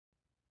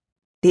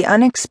The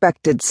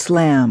unexpected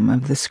slam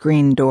of the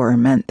screen door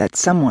meant that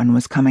someone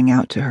was coming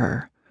out to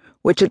her,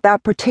 which at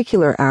that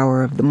particular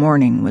hour of the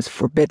morning was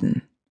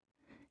forbidden.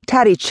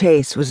 Tatty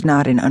Chase was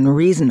not an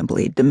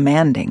unreasonably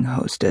demanding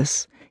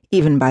hostess,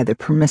 even by the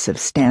permissive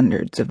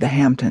standards of the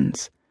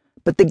Hamptons,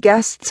 but the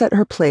guests at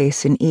her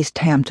place in East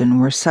Hampton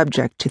were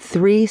subject to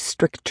 3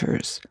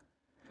 strictures.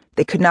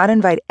 They could not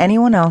invite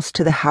anyone else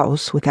to the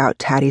house without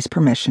Tatty's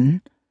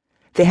permission.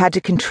 They had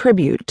to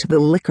contribute to the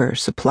liquor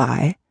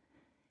supply.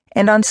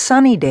 And on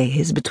sunny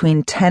days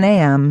between 10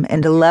 a.m.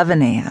 and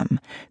 11 a.m.,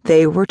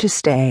 they were to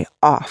stay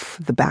off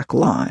the back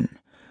lawn,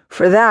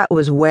 for that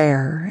was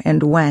where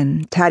and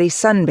when Tatty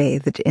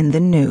sunbathed in the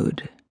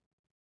nude.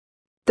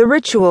 The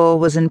ritual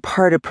was in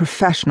part a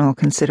professional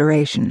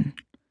consideration.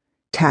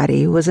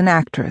 Tatty was an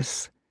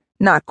actress,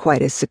 not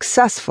quite as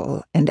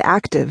successful and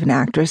active an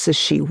actress as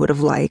she would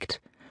have liked,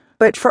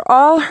 but for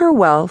all her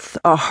wealth,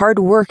 a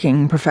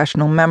hard-working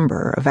professional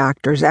member of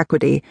Actors'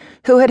 Equity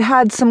who had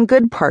had some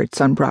good parts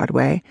on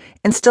Broadway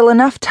and still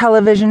enough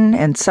television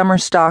and summer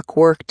stock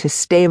work to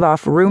stave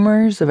off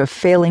rumors of a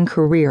failing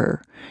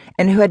career,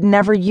 and who had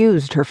never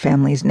used her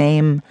family's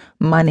name,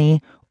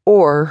 money,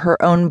 or her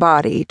own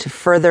body to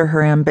further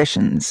her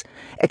ambitions,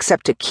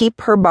 except to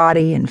keep her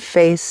body and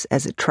face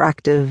as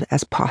attractive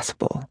as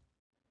possible.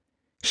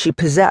 She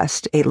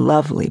possessed a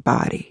lovely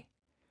body.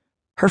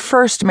 Her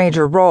first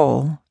major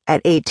role,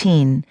 at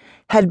 18,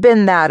 had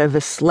been that of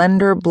a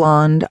slender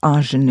blonde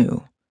ingenue.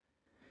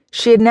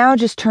 She had now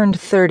just turned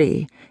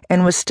 30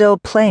 and was still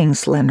playing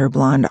slender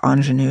blonde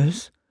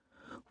ingenues.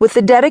 With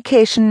the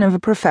dedication of a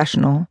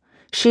professional,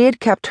 she had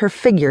kept her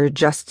figure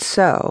just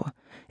so,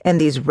 and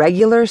these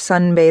regular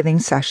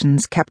sunbathing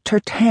sessions kept her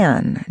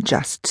tan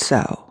just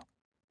so.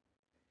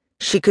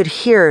 She could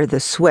hear the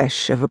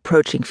swish of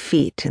approaching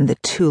feet in the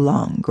too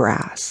long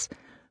grass,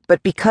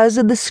 but because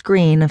of the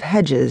screen of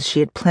hedges she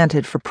had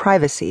planted for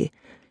privacy,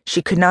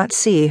 she could not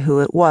see who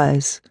it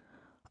was.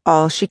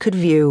 All she could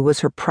view was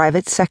her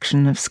private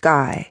section of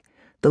sky,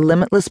 the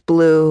limitless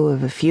blue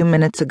of a few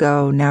minutes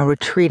ago now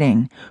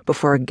retreating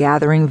before a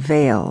gathering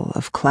veil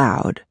of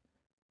cloud.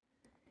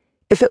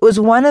 If it was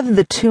one of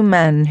the 2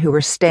 men who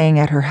were staying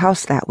at her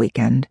house that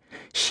weekend,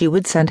 she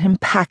would send him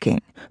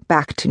packing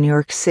back to New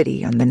York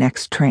City on the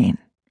next train.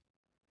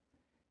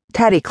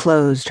 Tatty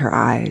closed her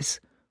eyes,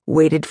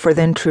 waited for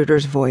the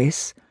intruder's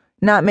voice,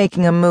 not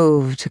making a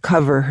move to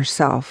cover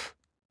herself.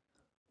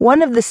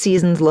 One of the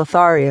season's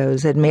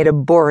Lotharios had made a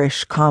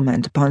boorish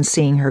comment upon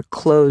seeing her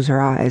close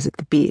her eyes at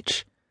the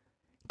beach.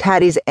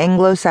 Tatty's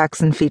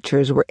Anglo-Saxon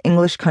features were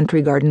English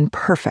country garden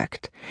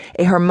perfect,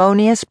 a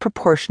harmonious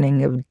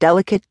proportioning of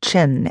delicate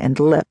chin and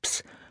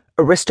lips,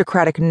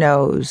 aristocratic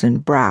nose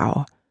and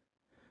brow.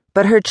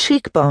 But her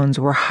cheekbones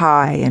were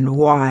high and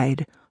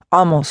wide,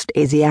 almost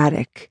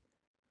Asiatic.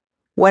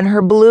 When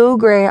her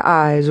blue-gray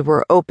eyes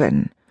were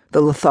open,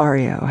 the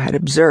Lothario had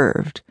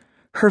observed,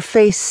 her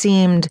face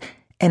seemed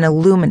an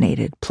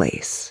illuminated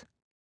place.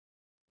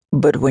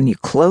 "But when you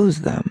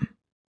close them,"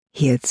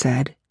 he had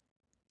said,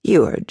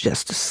 "you are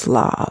just a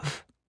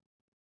Slav."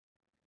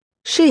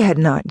 She had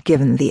not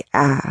given the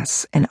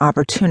ass an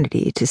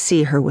opportunity to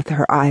see her with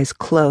her eyes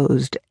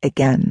closed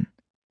again.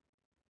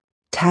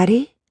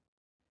 "Tatty?"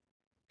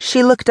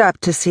 She looked up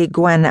to see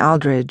Gwen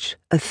Aldridge,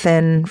 a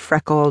thin,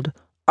 freckled,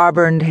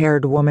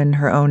 auburn-haired woman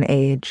her own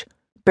age,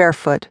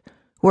 barefoot,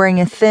 wearing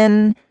a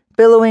thin,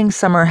 billowing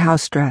summer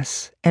house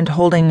dress and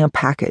holding a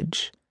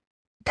package.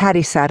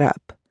 Tatty sat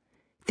up.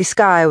 The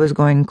sky was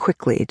going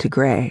quickly to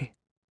gray.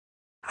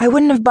 "I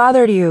wouldn't have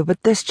bothered you,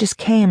 but this just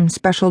came,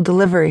 special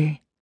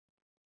delivery."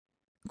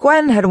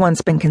 Gwen had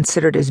once been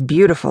considered as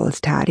beautiful as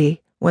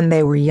Tatty when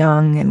they were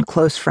young and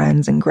close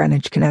friends in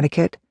Greenwich,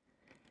 Connecticut.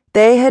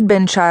 They had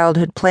been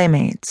childhood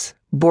playmates,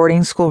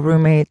 boarding school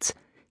roommates,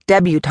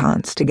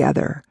 debutantes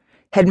together,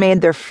 had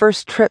made their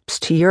first trips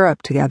to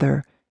Europe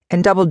together,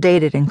 and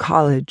double-dated in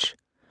college.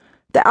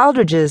 The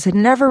Aldridges had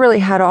never really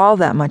had all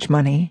that much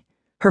money.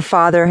 Her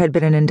father had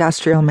been an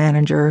industrial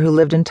manager who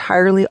lived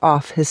entirely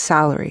off his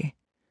salary.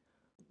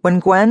 When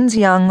Gwen's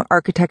young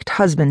architect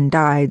husband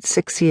died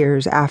 6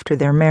 years after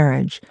their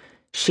marriage,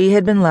 she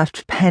had been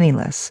left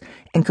penniless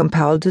and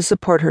compelled to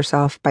support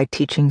herself by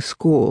teaching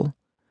school.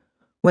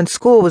 When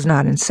school was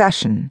not in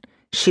session,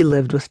 she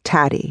lived with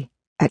Tatty,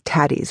 at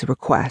Tatty's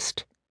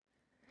request.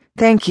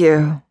 "Thank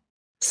you,"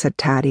 said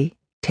Tatty,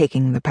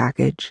 taking the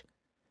package.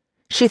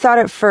 She thought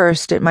at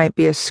first it might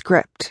be a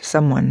script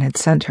someone had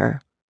sent her.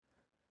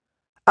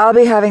 "I'll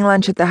be having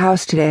lunch at the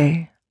house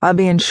today. I'll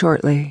be in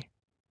shortly."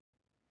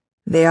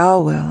 "They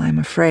all will, I'm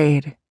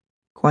afraid,"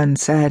 Gwen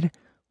said,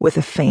 with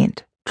a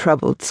faint,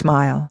 troubled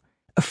smile,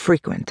 a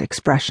frequent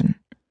expression.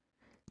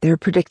 "They're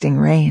predicting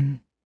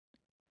rain."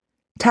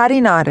 Tatty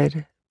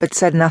nodded, but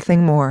said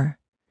nothing more.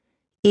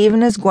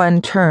 Even as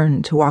Gwen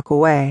turned to walk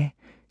away,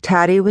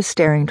 Tatty was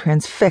staring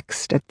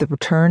transfixed at the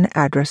return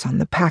address on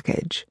the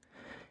package.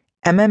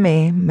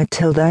 MMA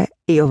Matilda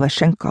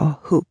Iovashenko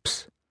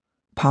Hoops,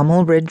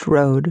 Pommel Ridge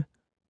Road,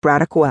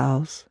 Braddock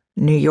Wells,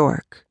 New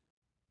York.